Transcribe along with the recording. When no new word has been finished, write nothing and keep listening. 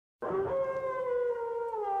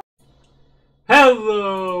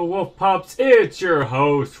Hello, Wolf Pups, it's your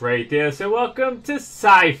host, Radius, and welcome to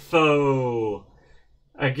Sipho!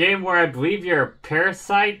 A game where I believe you're a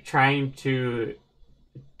parasite trying to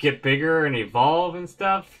get bigger and evolve and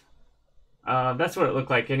stuff. That's what it looked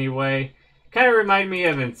like anyway. Kind of reminded me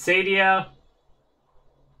of Insadia.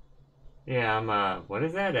 Yeah, what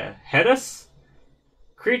is that? A Hedus?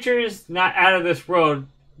 Creatures not out of this world,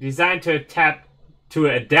 designed to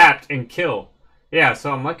adapt and kill. Yeah,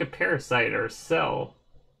 so I'm like a parasite or a cell.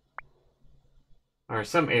 Or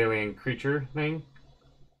some alien creature thing.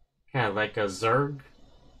 Kind of like a Zerg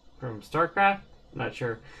from StarCraft? Not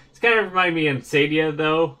sure. It's kind of reminded me of Insadia,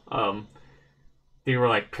 though. They were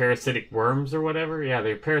like parasitic worms or whatever. Yeah,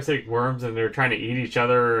 they're parasitic worms and they're trying to eat each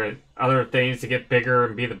other and other things to get bigger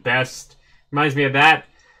and be the best. Reminds me of that.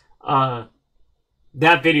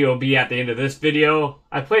 That video will be at the end of this video.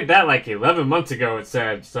 I played that like 11 months ago, it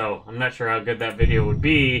said, so I'm not sure how good that video would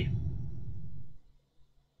be.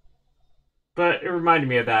 But it reminded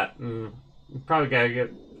me of that, and you probably gotta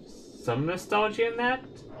get some nostalgia in that.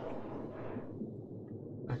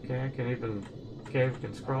 Okay, we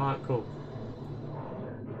can scroll out, cool.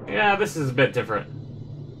 Yeah, this is a bit different.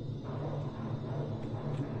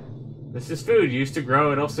 This is food used to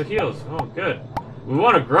grow, it also heals. Oh, good. We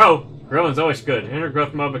want to grow. Growing's always good. Enter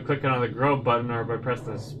growth mode by clicking on the grow button or by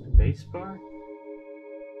pressing the space bar.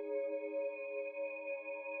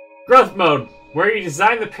 Growth mode, where you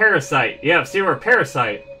design the parasite. Yeah, see, we're a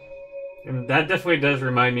parasite. And that definitely does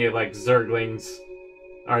remind me of like Zerglings.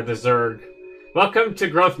 Or the Zerg. Welcome to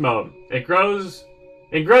growth mode. It grows...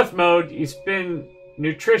 In growth mode, you spin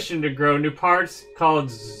nutrition to grow new parts called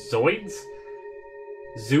zooids?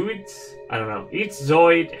 Zooids? I don't know. Each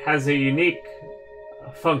zooid has a unique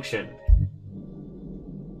function.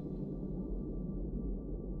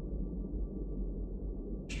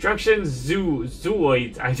 Structure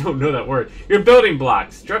zooids. I don't know that word. Your building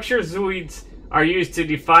blocks. Structure zooids are used to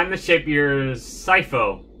define the shape of your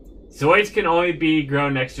Sipho. Zooids can only be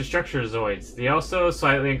grown next to structure zooids. They also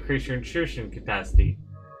slightly increase your nutrition capacity.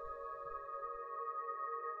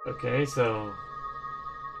 Okay, so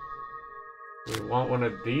we want one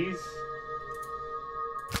of these.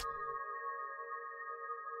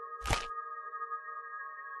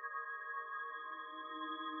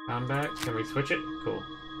 Combat? Can we switch it? Cool.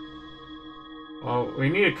 Well, we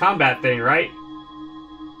need a combat thing, right?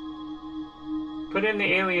 Put in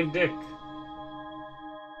the alien dick.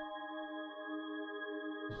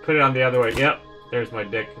 Put it on the other way. Yep, there's my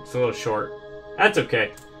dick. It's a little short. That's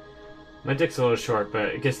okay. My dick's a little short, but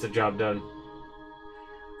it gets the job done.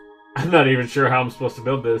 I'm not even sure how I'm supposed to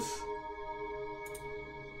build this.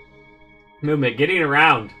 Movement. Getting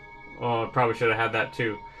around. Oh, I probably should have had that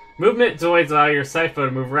too. Movement zooids allow your Sipho to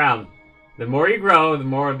move around. The more you grow, the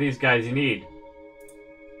more of these guys you need.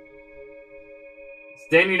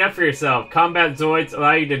 Standing up for yourself. Combat zooids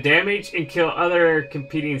allow you to damage and kill other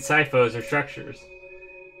competing Siphos or structures.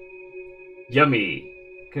 Yummy.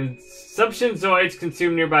 Consumption zooids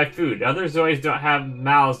consume nearby food. Other zooids don't have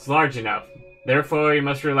mouths large enough. Therefore, you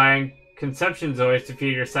must rely on consumption zooids to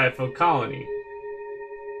feed your Sipho colony.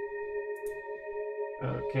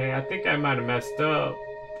 Okay, I think I might have messed up.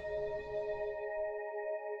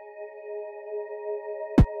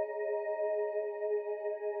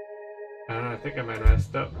 I don't know, I think I might have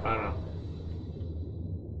messed up. I don't know.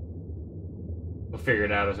 We'll figure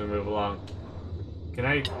it out as we move along. Can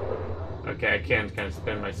I... Okay, I can kind of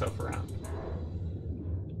spin myself around.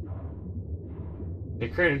 The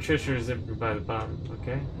current nutrition is zipped by the bottom.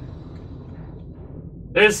 Okay.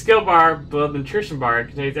 There's a skill bar below the nutrition bar. It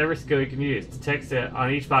contains every skill you can use. The text on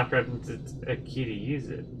each box represents a key to use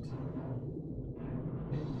it.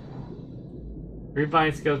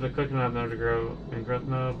 Rebind skills by clicking on them to grow in growth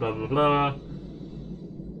mode. Blah blah blah.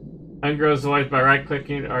 Ungrow zooids by right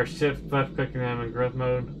clicking or shift left clicking them in growth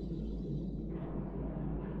mode.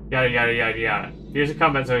 Yada yada yada yada. Here's a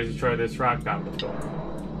combat zone to destroy this rock goblet.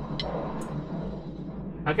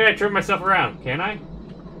 How can I turn myself around? Can I?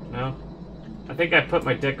 No. I think I put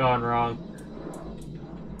my dick on wrong.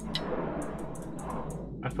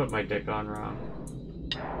 I put my dick on wrong.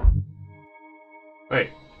 Wait.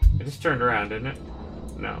 I just turned around, didn't it?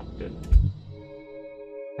 No, it didn't.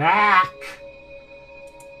 Back!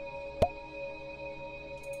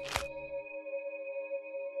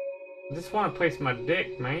 I just want to place my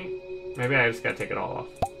dick, man. Maybe I just gotta take it all off.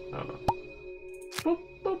 I don't know. Boop,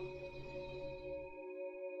 boop.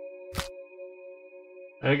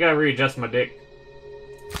 I gotta readjust my dick.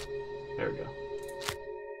 There we go.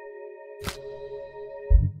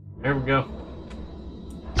 There we go.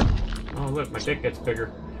 Oh look, my dick gets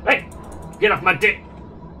bigger. Hey! Get off my dick!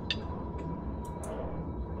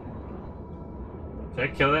 Did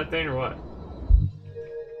I kill that thing or what?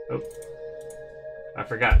 Oh. I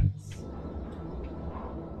forgot.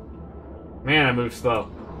 Man, I move slow.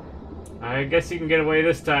 I guess you can get away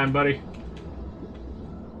this time, buddy.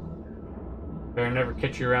 Better never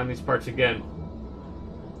catch you around these parts again.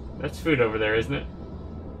 That's food over there, isn't it?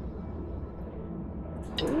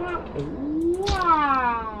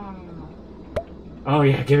 Oh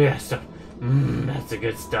yeah, give me that stuff. That's the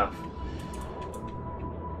good stuff.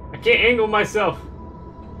 I can't angle myself.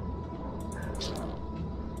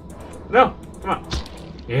 No, come on.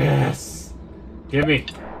 Yes. Give me.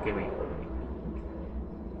 Give me.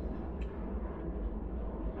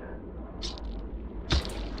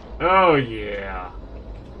 Oh yeah.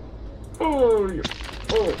 Oh yeah.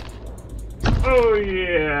 Oh. Oh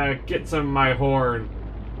yeah. Get some of my horn.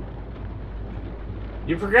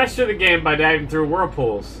 You progress through the game by diving through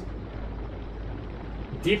whirlpools.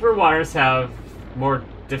 Deeper waters have more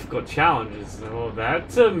difficult challenges. Oh,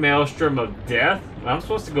 that's a maelstrom of death. I'm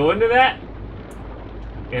supposed to go into that?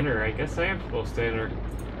 Enter. I guess I am supposed to enter.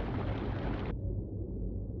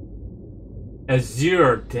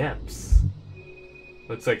 Azure depths.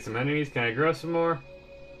 Looks like some enemies. Can I grow some more?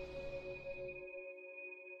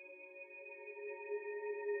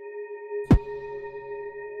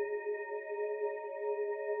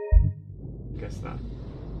 Guess not.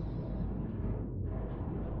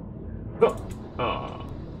 Oh.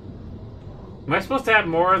 Am I supposed to have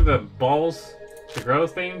more of the balls to grow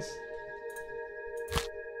things?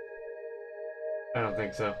 I don't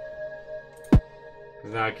think so.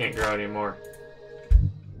 Because now I can't grow anymore.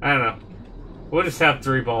 I don't know. We'll just have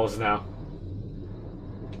 3 balls now.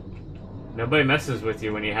 Nobody messes with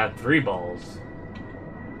you when you have 3 balls.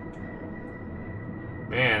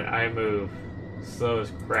 Man, I move slow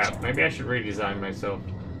as crap. Maybe I should redesign myself.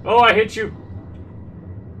 Oh, I hit you!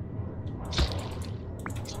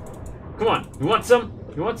 Come on, you want some?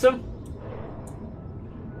 You want some?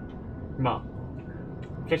 Come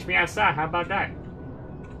on. Catch me outside, how about that?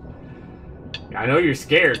 I know you're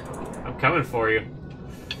scared. I'm coming for you.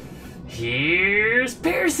 Here's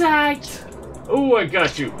Parasite! Oh, I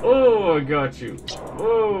got you. Oh, I got you.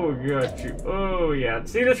 Oh, I got you. Oh, yeah.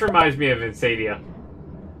 See, this reminds me of Insadia.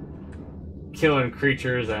 Killing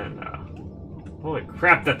creatures and... holy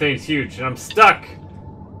crap, that thing's huge, and I'm stuck!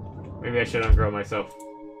 Maybe I should ungrow myself.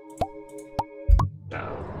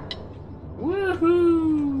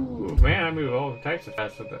 Woohoo! Man, I move all types of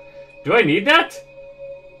fast with that. Do I need that?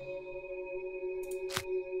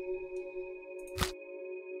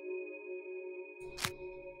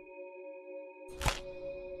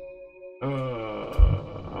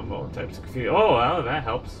 I'm all types of confused. Oh, well, that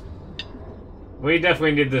helps. We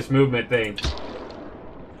definitely need this movement thing.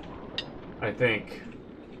 I think.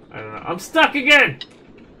 I don't know. I'm stuck again!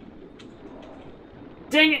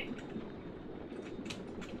 Dang it!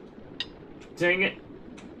 Dang it.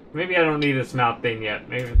 Maybe I don't need this mouth thing yet.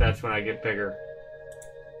 Maybe that's when I get bigger.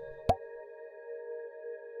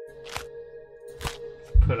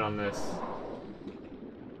 Let's put on this.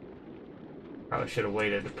 Probably should have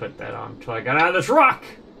waited to put that on until I got out of this rock!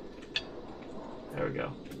 There we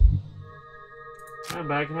go. Oh,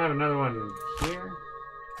 but I can have another one here.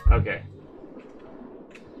 Okay.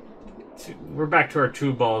 We're back to our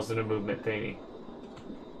 2 balls and a movement thingy.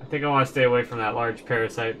 I think I want to stay away from that large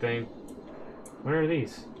parasite thing. What are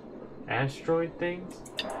these? Asteroid things?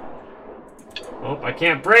 Oh, I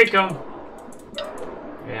can't break them!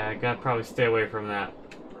 Yeah, I gotta probably stay away from that.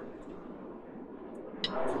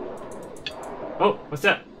 Oh, what's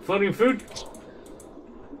that? Floating food?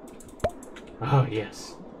 Oh,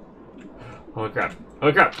 yes. Holy crap.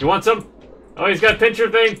 Holy crap, you want some? Oh, he's got a pincher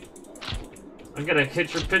thing! I'm gonna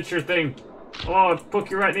hit your pincher thing. Oh, I'll poke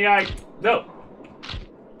you right in the eye. No!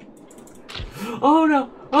 Oh no!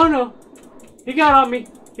 Oh no! He got on me!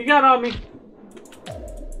 He got on me!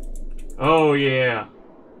 Oh yeah!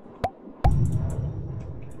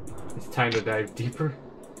 It's time to dive deeper.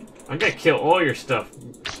 I'm gonna kill all your stuff.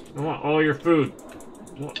 I want all your food.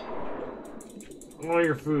 All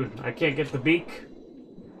your food. I can't get the beak.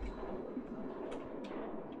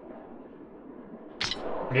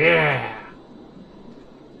 Yeah!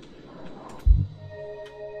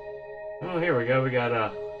 Oh, here we go. We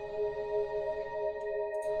got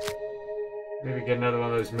maybe get another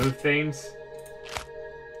one of those move things.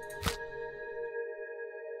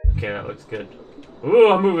 Okay, that looks good.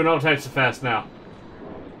 Ooh, I'm moving all types of fast now.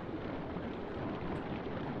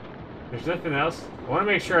 There's nothing else. I want to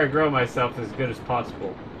make sure I grow myself as good as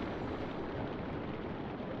possible.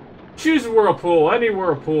 Choose a whirlpool. Any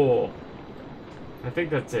whirlpool. I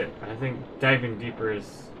think that's it. I think diving deeper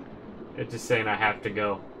is... It's just saying I have to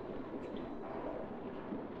go.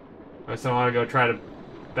 Unless I want to go try to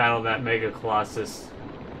battle that Mega Colossus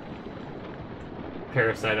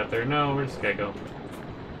parasite up there. No, we're just gonna go.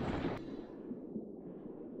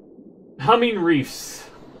 Humming reefs.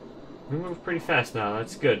 We move pretty fast now,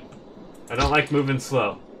 that's good. I don't like moving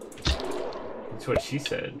slow. That's what she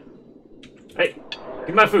said. Hey,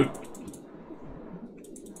 give my food.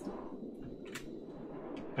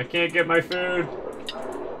 I can't get my food.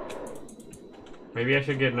 Maybe I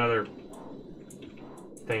should get another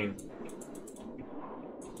thing.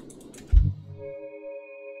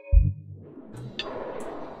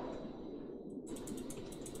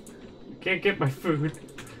 I can't get my food.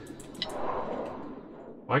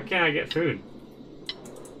 Why can't I get food?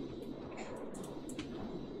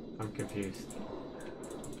 I'm confused.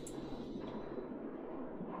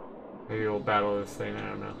 Maybe we'll battle this thing, I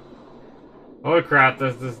don't know. Holy crap,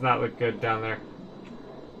 this does not look good down there.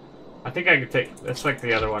 I think I could take... That's like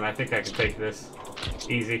the other one. I think I could take this.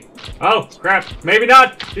 Easy. Oh, crap. Maybe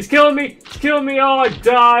not. He's killing me. He's killing me. Oh, I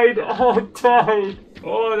died. Oh, I died.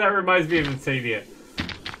 Oh, that reminds me of Insania.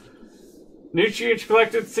 Nutrients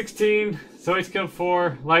collected, 16. Zooids killed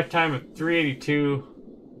 4. Lifetime of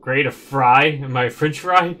 382. Grade of fry. Am I a French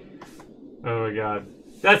fry? Oh, my God.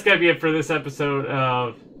 That's going to be it for this episode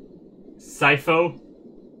of Sipho.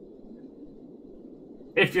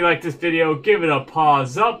 If you like this video, give it a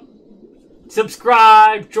paws up.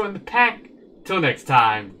 Subscribe, join the pack. Till next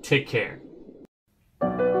time, take care.